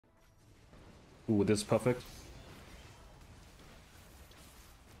Ooh, this is perfect.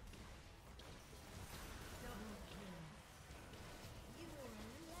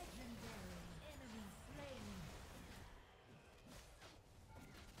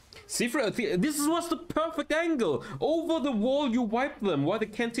 See, this was the perfect angle. Over the wall, you wipe them while they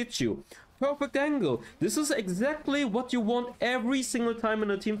can't hit you. Perfect angle. This is exactly what you want every single time in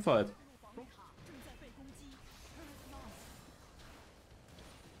a team fight.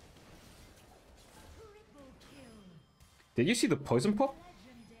 Did you see the poison pop?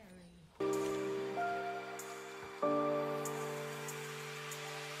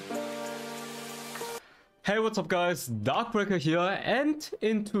 Hey, what's up guys, Darkbreaker here, and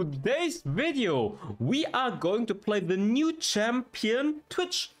in today's video we are going to play the new champion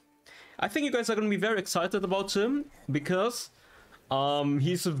Twitch. I think you guys are going to be very excited about him because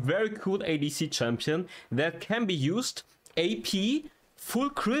he's a very cool ADC champion that can be used AP, full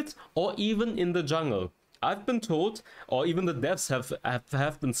crit, or even in the jungle. I've been told, or even the devs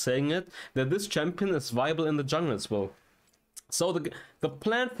have been saying it, that this champion is viable in the jungle as well. So the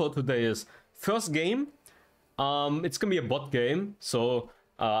plan for today is first game. It's gonna be a bot game, so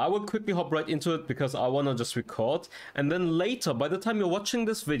I will quickly hop right into it because I wanna just record. And then later, by the time you're watching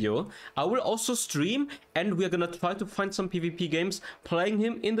this video, I will also stream, and we're gonna try to find some PvP games, playing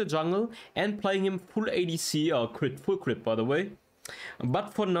him in the jungle and playing him full ADC, or full crit by the way.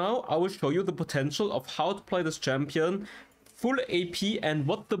 But for now, I will show you the potential of how to play this champion, full AP, and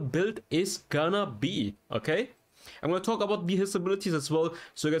what the build is gonna be, okay? I'm going to talk about his abilities as well,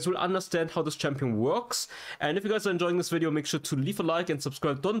 so you guys will understand how this champion works. And if you guys are enjoying this video, make sure to leave a like and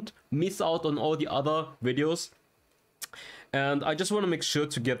subscribe. Don't miss out on all the other videos. And I just want to make sure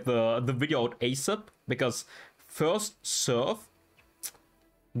to get the video out ASAP, because first serve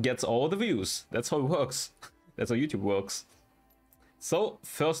gets all the views. That's how it works. That's how YouTube works. So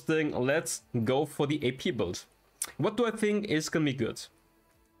first thing, let's go for the AP build. What do I think is going to be good?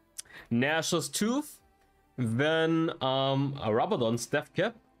 Nash's Tooth. Then a Rabadon's Death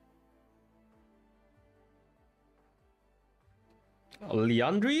Cap,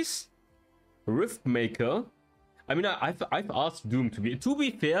 Liandry's Riftmaker. I mean, I've asked Doom to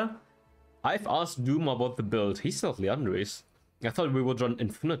be fair. I've asked Doom about the build. He's not Liandry's. I thought we would run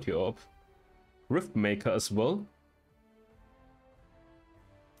Infinity Orb, Riftmaker as well,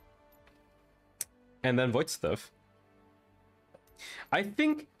 and then Void Staff. I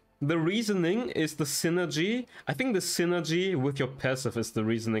think the reasoning is the synergy. I think the synergy with your passive is the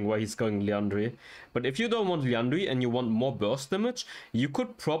reasoning why he's going Liandry. But if you don't want Liandry and you want more burst damage, you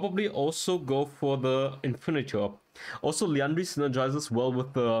could probably also go for the Infinity Orb. Also, Liandry synergizes well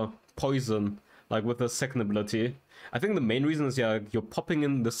with the poison, like with the second ability. I think the main reason is, yeah, you're popping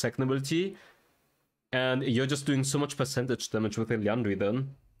in the second ability and you're just doing so much percentage damage with the Liandry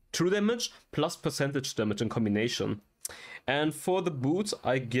then. True damage plus percentage damage in combination. And for the boots,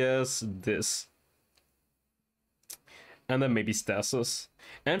 I guess this. And then maybe stasis.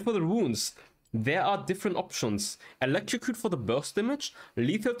 And for the runes, there are different options. Electrocute for the burst damage,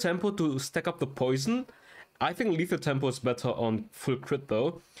 lethal tempo to stack up the poison. I think lethal tempo is better on full crit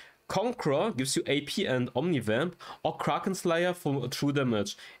though. Conqueror gives you AP and Omnivamp, or Kraken Slayer for true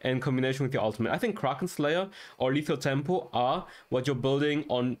damage in combination with your ultimate. I think Kraken Slayer or lethal tempo are what you're building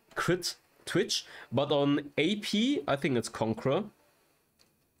on crit Twitch, but on AP, I think it's Conqueror.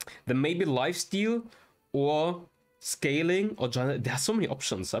 Then maybe Lifesteal or Scaling or Giant. There are so many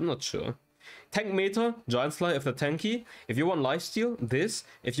options, I'm not sure. Tank Meter, Giant Slayer if they're tanky. If you want Lifesteal, this.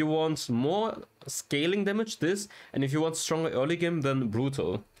 If you want more scaling damage, this. And if you want stronger early game, then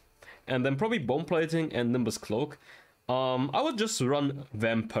Brutal. And then probably Bone Plating and Nimbus Cloak. I would just run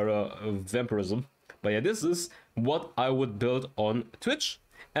Vampirism. But yeah, this is what I would build on Twitch.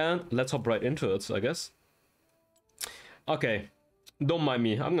 And let's hop right into it, I guess. Okay, don't mind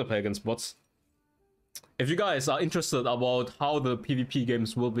me, I'm gonna play against bots. If you guys are interested about how the PvP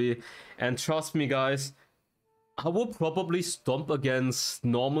games will be, and trust me guys, I will probably stomp against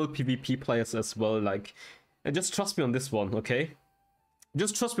normal PvP players as well, like, and just trust me on this one, okay?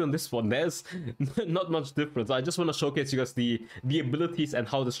 Just trust me on this one, there's not much difference. I just want to showcase you guys the abilities and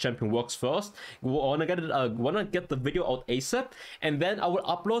how this champion works first. I want to get the video out ASAP, and then I will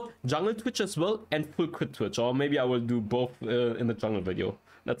upload jungle Twitch as well and full crit Twitch, or maybe I will do both in the jungle video.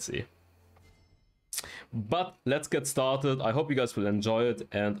 Let's see. But let's get started. I hope you guys will enjoy it,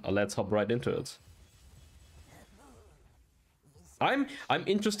 and let's hop right into it. I'm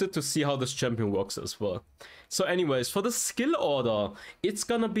interested to see how this champion works as well. So anyways, for the skill order, it's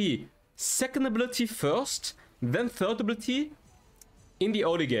gonna be second ability first, then third ability, in the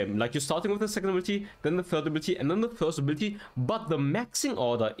early game. Like, you're starting with the second ability, then the third ability, and then the first ability. But the maxing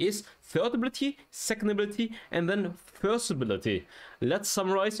order is third ability, second ability, and then first ability. Let's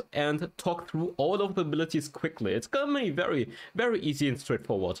summarize and talk through all of the abilities quickly. It's gonna be very, very easy and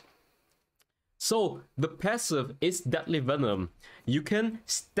straightforward. So, the passive is Deadly Venom. You can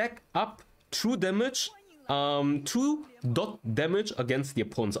stack up true damage, true dot damage against the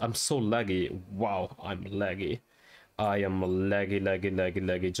opponents. I'm so laggy. Wow, I'm laggy. I am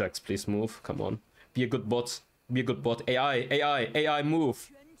laggy. Jax, please move. Come on. Be a good bot. Be a good bot. AI,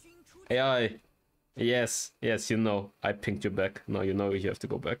 move. AI. Yes, you know. I pinged you back. Now you know you have to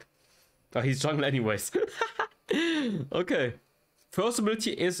go back. Oh, he's jungle anyways. Okay. First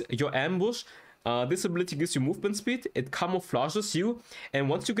ability is your ambush. This ability gives you movement speed. It camouflages you. And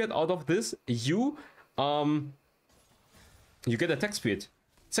once you get out of this, you get attack speed.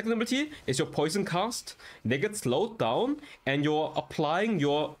 Second ability is your poison cast. They get slowed down and you're applying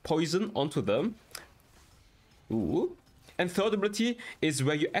your poison onto them. Ooh. And third ability is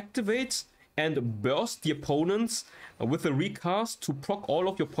where you activate and burst the opponents with a recast to proc all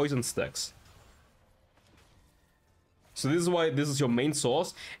of your poison stacks. So this is why this is your main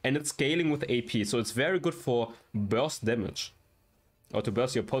source, and it's scaling with AP, so it's very good for burst damage. Or to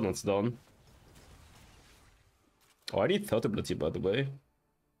burst your opponents down. Oh, I need third ability, by the way.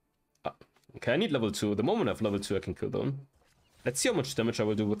 Okay, I need level 2. The moment I have level 2, I can kill them. Let's see how much damage I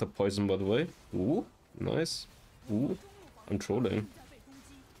will do with the poison, by the way. Ooh, nice. Ooh, I'm trolling.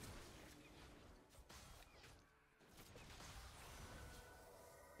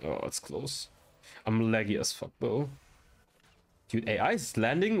 Oh, it's close. I'm laggy as fuck, though. Dude, AI is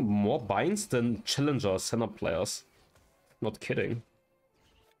landing more binds than Challenger Senna players. Not kidding.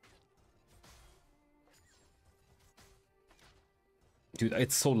 Dude,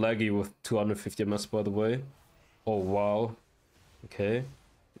 it's so laggy with 250 MS, by the way. Oh, wow. Okay.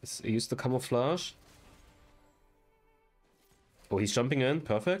 Let's use the camouflage. Oh, he's jumping in.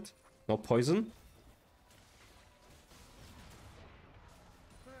 Perfect. No poison.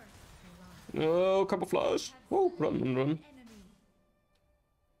 No, camouflage. Oh, run.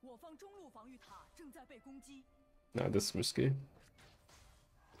 Nah, this is risky.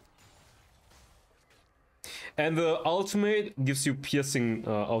 And the ultimate gives you piercing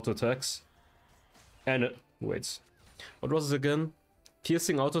auto attacks. And wait, what was it again?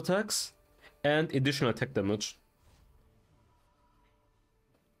 Piercing auto attacks and additional attack damage.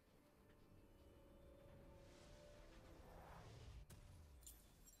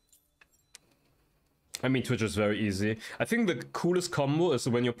 I mean, Twitch is very easy. I think the coolest combo is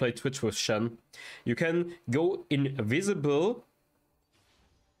when you play Twitch with Shen. You can go invisible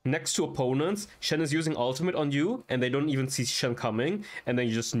next to opponents. Shen is using ultimate on you, and they don't even see Shen coming, and then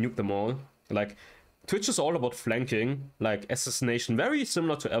you just nuke them all. Like, Twitch is all about flanking, like assassination. Very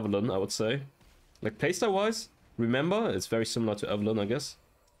similar to Evelyn, I would say. Like, playstyle-wise, remember, it's very similar to Evelyn, I guess.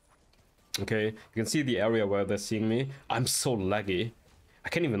 Okay, you can see the area where they're seeing me. I'm so laggy. I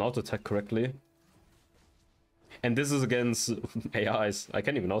can't even auto-attack correctly. And this is against AIs. I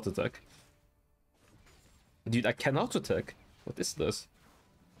can't even auto-attack. Dude, I can auto-attack. What is this?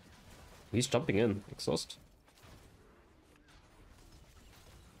 He's jumping in. Exhaust.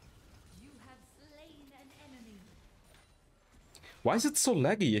 You have slain an enemy. Why is it so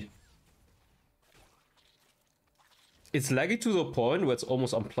laggy? It's laggy to the point where it's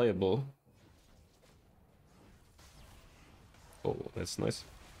almost unplayable. Oh, that's nice.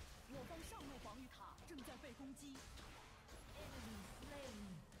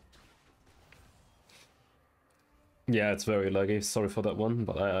 Yeah, it's very laggy. Sorry for that one,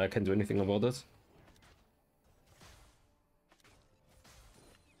 but I can't do anything about it.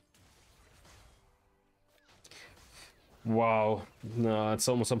 Wow. Nah, it's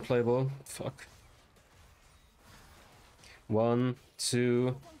almost unplayable. Fuck. 1,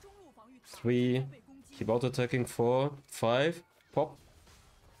 2, 3. Keep auto-attacking. 4, 5. Pop.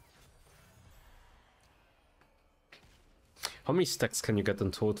 How many stacks can you get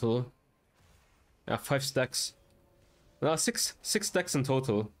in total? Yeah, 5 stacks. No, 6 stacks in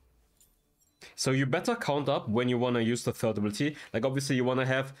total. So you better count up when you want to use the third ability. Like, obviously you want to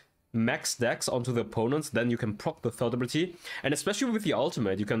have max stacks onto the opponents, then you can proc the third ability. And especially with the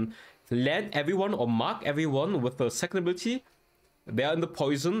ultimate, you can land everyone or mark everyone with the second ability. They are in the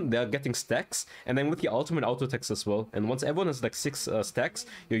poison, they are getting stacks, and then with the ultimate auto attacks as well. And once everyone has like 6 stacks,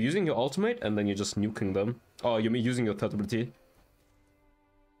 you're using your ultimate and then you're just nuking them. Oh, you're using your third ability.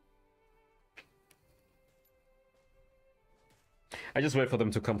 I just wait for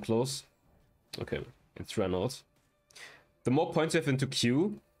them to come close. Okay, it's ran out. The more points you have into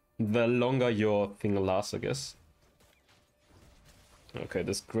Q, the longer your thing lasts, I guess. Okay,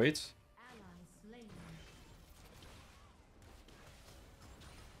 that's great.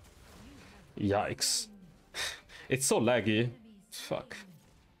 Yikes. It's so laggy. Fuck.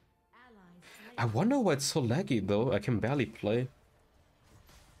 I wonder why it's so laggy though. I can barely play.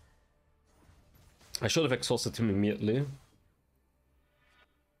 I should have exhausted him immediately.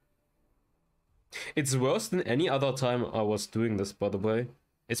 It's worse than any other time I was doing this, by the way.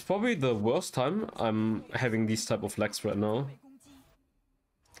 It's probably the worst time I'm having these type of lags right now.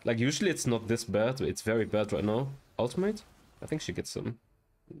 Like, usually it's not this bad, but it's very bad right now. Ultimate? I think she gets him.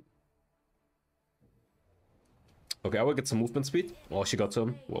 Okay, I will get some movement speed. Oh, she got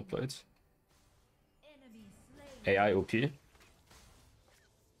him. Well played. AI OP.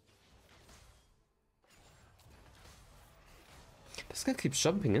 This guy keeps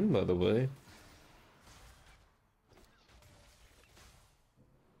jumping in, by the way.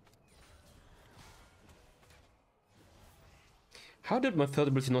 How did my third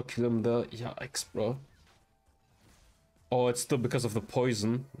ability not kill him there? Yikes, bro. Oh, it's still because of the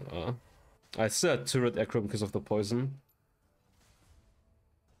poison. I said turret aggro because of the poison.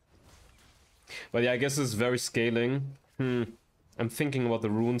 But yeah, I guess it's very scaling. I'm thinking about the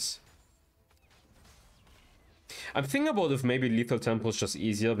runes. I'm thinking about if maybe lethal tempo is just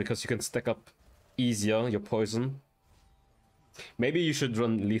easier because you can stack up easier your poison. Maybe you should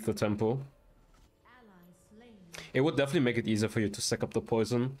run lethal tempo. It would definitely make it easier for you to stack up the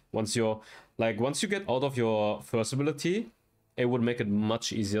poison. Once you get out of your first ability, it would make it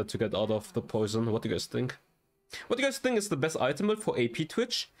much easier to get out of the poison. What do you guys think? What do you guys think is the best item build for AP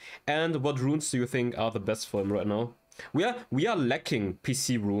Twitch? And what runes do you think are the best for him right now? We are lacking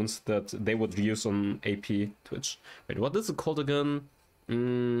PC runes that they would use on AP Twitch. Wait, what is it called again?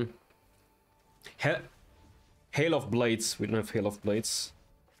 Hail of Blades. We don't have Hail of Blades.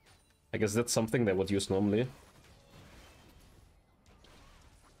 I guess that's something they would use normally.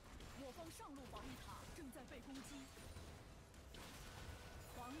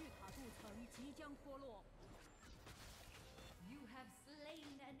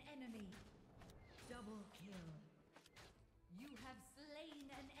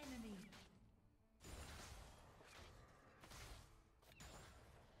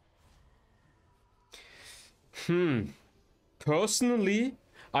 Personally,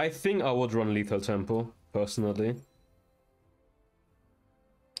 I think I would run lethal tempo. Personally.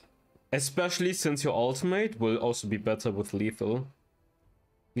 Especially since your ultimate will also be better with lethal.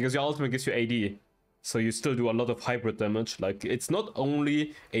 Because your ultimate gives you AD. So you still do a lot of hybrid damage. Like, it's not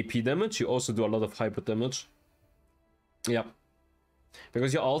only AP damage, you also do a lot of hybrid damage. Yeah.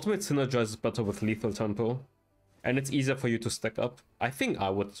 Because your ultimate synergizes better with lethal tempo. And it's easier for you to stack up. I think I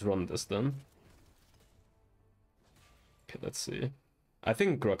would run this then. Okay, let's see. I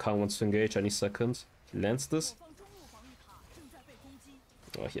think Rakan wants to engage any second. He lands this.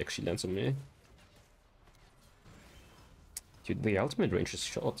 Oh, he actually lands on me. Dude, the ultimate range is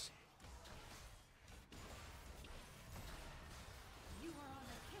short.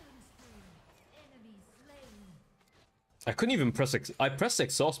 I couldn't even press I pressed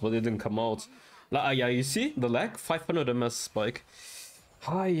exhaust, but it didn't come out. Like, yeah, you see the lag? 500 ms spike.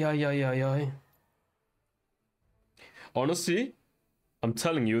 Hi. Honestly, I'm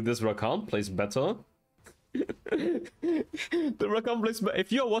telling you, this Rakan plays better. The Rakan plays better.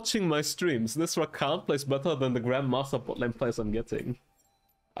 If you're watching my streams, this Rakan plays better than the Grandmaster botlane players I'm getting.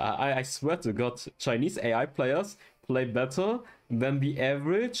 I swear to God, Chinese AI players play better than the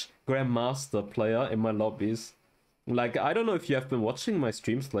average Grandmaster player in my lobbies. Like, I don't know if you have been watching my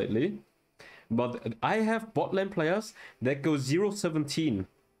streams lately, but I have botlane players that go 0-17.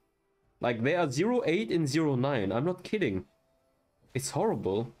 Like, they are 0-8 and 0-9. I'm not kidding. It's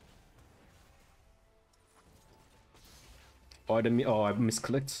horrible. Oh, I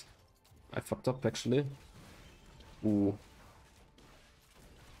misclicked. I fucked up, actually. Ooh.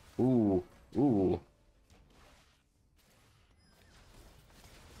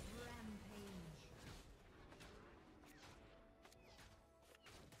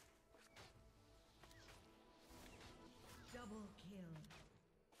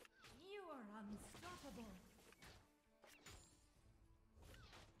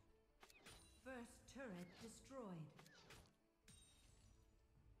 Turret destroyed.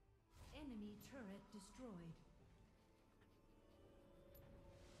 Enemy turret destroyed.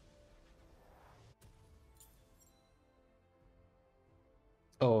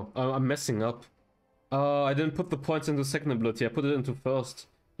 Oh, I'm messing up. I didn't put the points into second ability. I put it into first.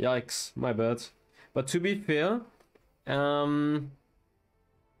 Yikes, my bad. But to be fair, how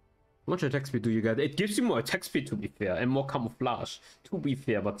much attack speed do you get? It gives you more attack speed, to be fair, and more camouflage, to be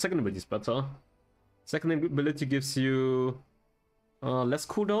fair, but second ability is better. Second ability gives you Less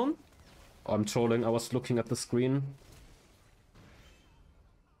cooldown? Oh, I'm trolling, I was looking at the screen.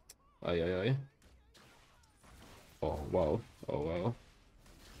 Aye, aye, aye. Oh, wow. Oh, wow.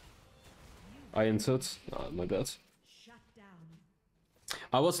 I entered. Ah, my bad. Shut down.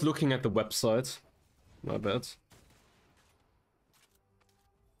 I was looking at the website. My bad.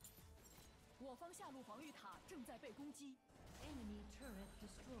 我方下路防御塔正在被攻击。 Enemy turret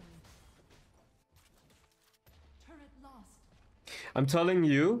destroyed. Turret lost. I'm telling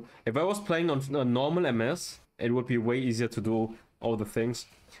you, if I was playing on a normal MS, it would be way easier to do all the things.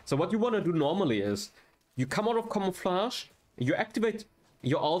 So what you want to do normally is, you come out of camouflage, you activate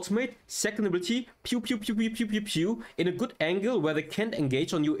your ultimate, second ability, pew pew pew pew pew pew pew, in a good angle where they can't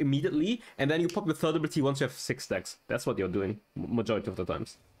engage on you immediately, and then you pop your third ability once you have 6 stacks. That's what you're doing, majority of the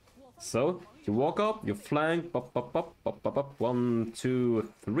times. So, you walk up, you flank, pop, pop, pop, pop, pop, pop, 1, 2,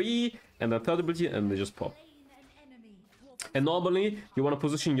 3, and then third ability, and they just pop. Slain an enemy. And normally, you want to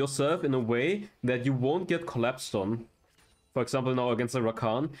position yourself in a way that you won't get collapsed on. For example, now against the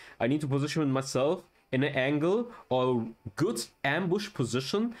Rakan, I need to position myself in an angle or good ambush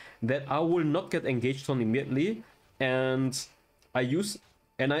position that I will not get engaged on immediately, and I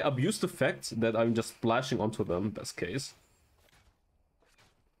abuse the fact that I'm just splashing onto them, best case.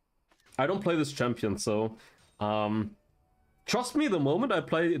 I don't play this champion, so trust me, the moment I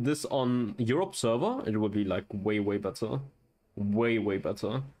play this on Europe server, it will be like way better. Way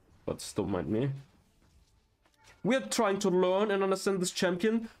better, but don't mind me. We're trying to learn and understand this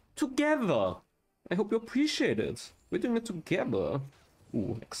champion together. I hope you appreciate it. We're doing it together.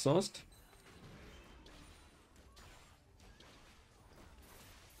 Ooh, exhaust.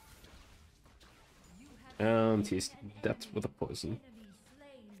 And he's dead with a poison. Enemy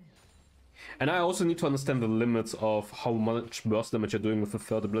slain. And I also need to understand the limits of how much burst damage you're doing with the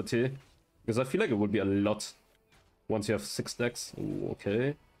third ability. Because I feel like it would be a lot once you have 6 stacks. Ooh,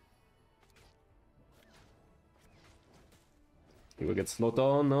 okay. You will get slowed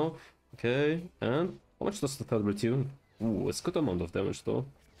down now. Okay, and how much does the third ability do? Ooh, it's a good amount of damage though.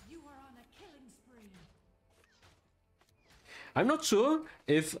 You are on a killing spree. I'm not sure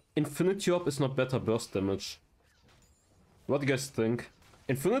if Infinity Orb is not better burst damage. What do you guys think?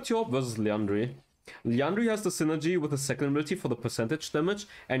 Infinity Orb versus Liandry. Liandry has the synergy with the second ability for the percentage damage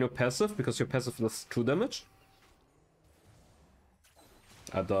and your passive, because your passive does true damage.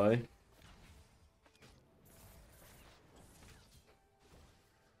 I die.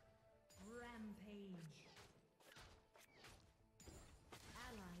 Rampage.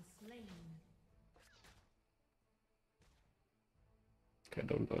 Ally slain. Okay,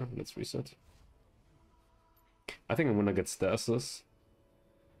 don't die. Let's reset. I think I'm gonna get stasis.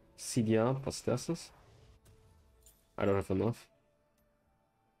 CDR plus stasis. I don't have enough.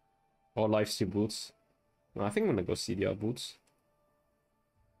 Or lifesteal boots. No, I think I'm gonna go CDR boots.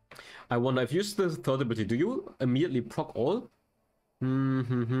 I wonder if you use the third ability, do you immediately proc all?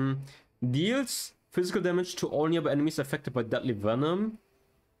 Deals physical damage to all nearby enemies affected by deadly venom.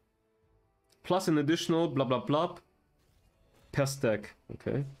 Plus an additional blah blah blah per stack.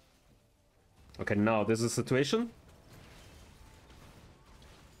 Okay. Okay, now this is a situation.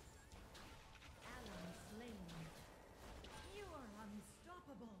 Ally slain. You are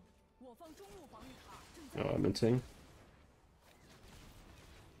unstoppable. 我方中路防御塔正在 Oh, I'm minting.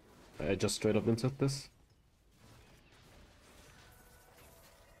 I just straight up minted this.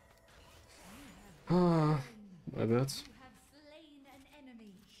 Ah, my bad. You have slain an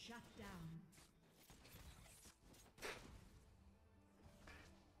enemy. Shut down.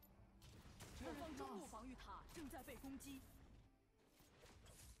 Turret 方中路 lost. 防御塔正在被攻击。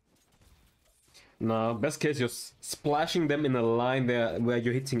 Nah, best case you're splashing them in a line there where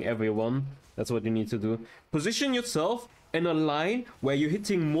you're hitting everyone. That's what you need to do. Position yourself in a line where you're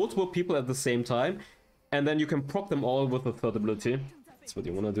hitting multiple people at the same time, and then you can proc them all with the third ability. That's what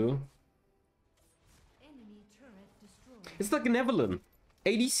you want to do. Enemy turret destroyed. It's like an Evelyn.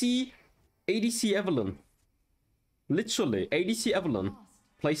 ADC Evelyn. Literally, ADC Evelyn.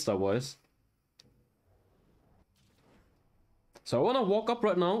 Playstyle wise. So I want to walk up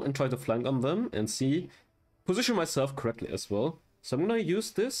right now and try to flank on them and see, position myself correctly as well. So I'm gonna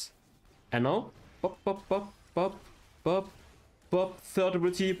use this, and now, pop, pop, pop, pop, pop, pop, third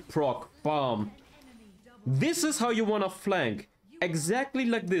ability, proc, bam. Enemy double. This is how you want to flank. Exactly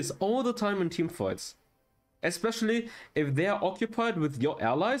like this, all the time in team fights. Especially if they are occupied with your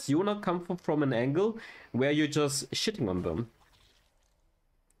allies, you want to come from an angle where you're just shitting on them.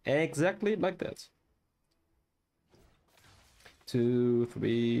 Exactly like that. 2,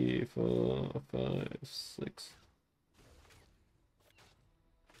 3, 4, 5, 6.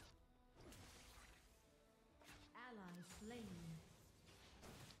 Ally slain.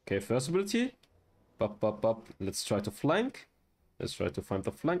 Okay, first ability. Bop, bop, bop. Let's try to flank. Let's try to find the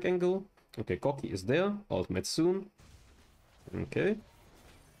flank angle. Okay, Goki is there. Ultimate soon. Okay.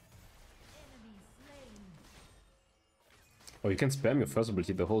 Oh, you can spam your first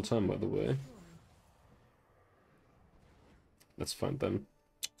ability the whole time, by the way. Let's find them.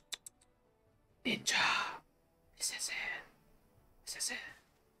 Ninja! Assassin! Assassin!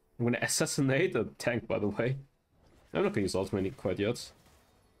 I'm gonna assassinate a tank, by the way. I'm not gonna use ultimate quite yet.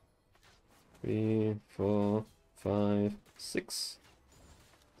 3, 4, 5, 6.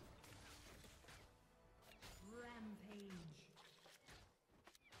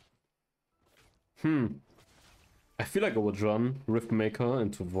 I feel like I would run Riftmaker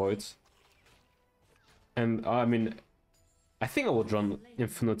into Void. And I mean, I think I would run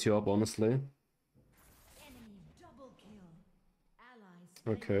Infinity Orb, honestly.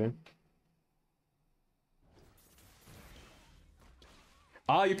 Okay.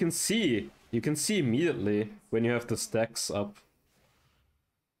 Ah, you can see! You can see immediately when you have the stacks up.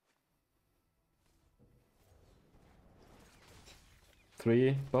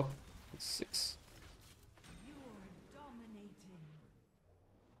 Three, pop, 6.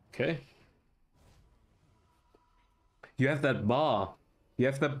 Okay. You have that bar. You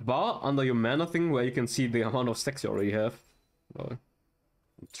have that bar under your mana thing where you can see the amount of stacks you already have. Oh, I'm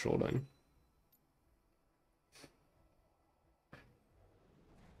trolling.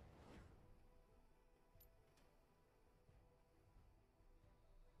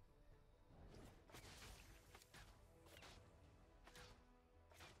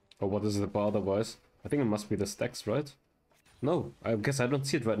 Oh, what is the bar otherwise? I think it must be the stacks, right? No, I guess I don't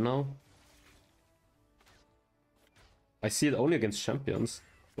see it right now. I see it only against champions.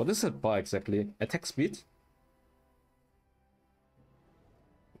 What is that bar exactly? Attack speed?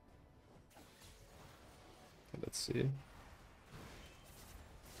 Let's see.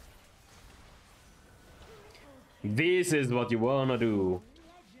 This is what you wanna do.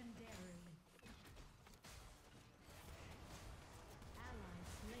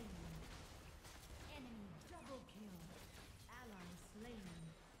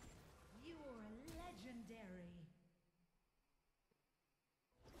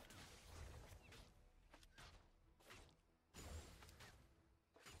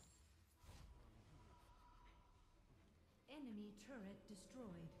 Enemy turret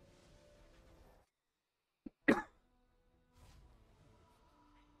destroyed.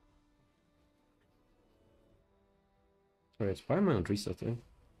 Alright, why am I not resetting?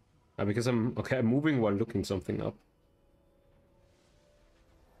 Because I'm moving while looking something up.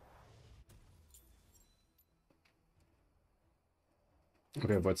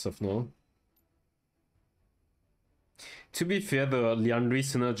 Okay, white stuff now. To be fair, the Liandry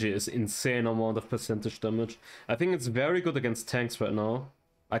synergy is insane amount of percentage damage. I think it's very good against tanks right now.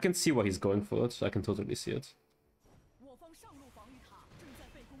 I can see why he's going for it. I can totally see it.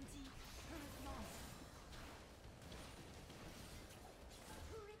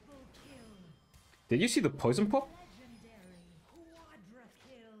 Did you see the poison pop?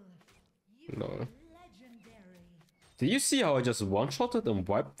 No. Did you see how I just one-shotted and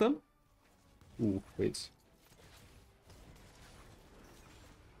wiped them? Ooh, wait.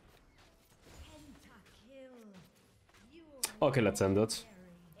 Okay, let's end it.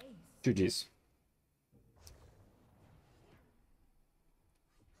 GG's.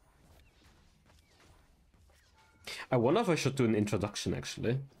 I wonder if I should do an introduction,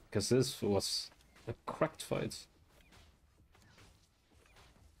 actually. Because this was a cracked fight.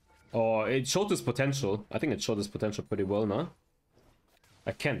 Oh, it showed his potential. I think it showed his potential pretty well now.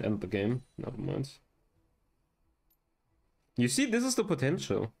 I can't end the game. Never mind. You see, this is the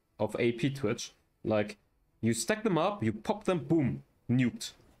potential of AP Twitch. Like, you stack them up, you pop them, boom,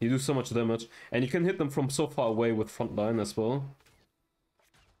 nuked. You do so much damage. And you can hit them from so far away with frontline as well.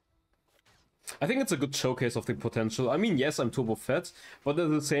 I think it's a good showcase of the potential. I mean, yes, I'm turbo fat, but at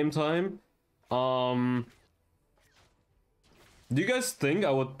the same time, do you guys think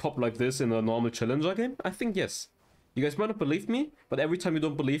I would pop like this in a normal challenger game? I think yes. You guys might not believe me, but every time you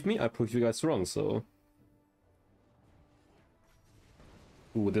don't believe me, I prove you guys wrong, so...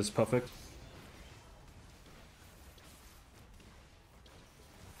 Ooh, this is perfect.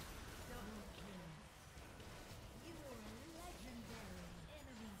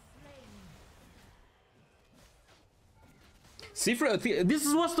 See,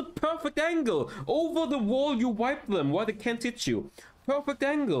 this was the perfect angle! Over the wall you wipe them while they can't hit you. Perfect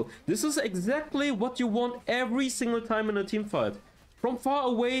angle. This is exactly what you want every single time in a team fight. From far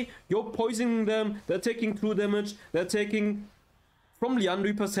away, you're poisoning them, they're taking 2 damage, they're taking from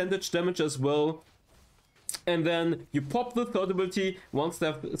Liandry percentage damage as well. and then you pop the third ability once they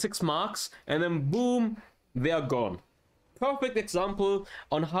have 6 marks, and then boom, they are gone. Perfect example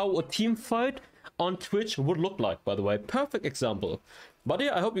on how a team fight on Twitch would look like, by the way. Perfect example. But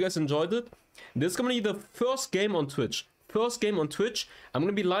yeah, I hope you guys enjoyed it. This is gonna be the first game on Twitch. I'm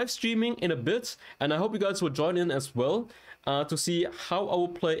gonna be live streaming in a bit, and I hope you guys will join in as well to see how I will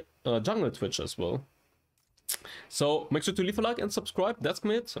play jungle Twitch as well. So make sure to leave a like and subscribe. That's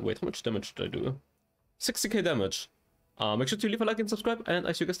it. Wait, how much damage did I do? 60k damage. Make sure to leave a like and subscribe, and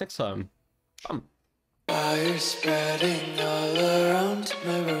I see you guys next time. Fire spreading all around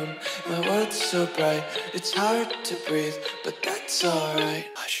my room. My world's so bright, it's hard to breathe, but that's alright.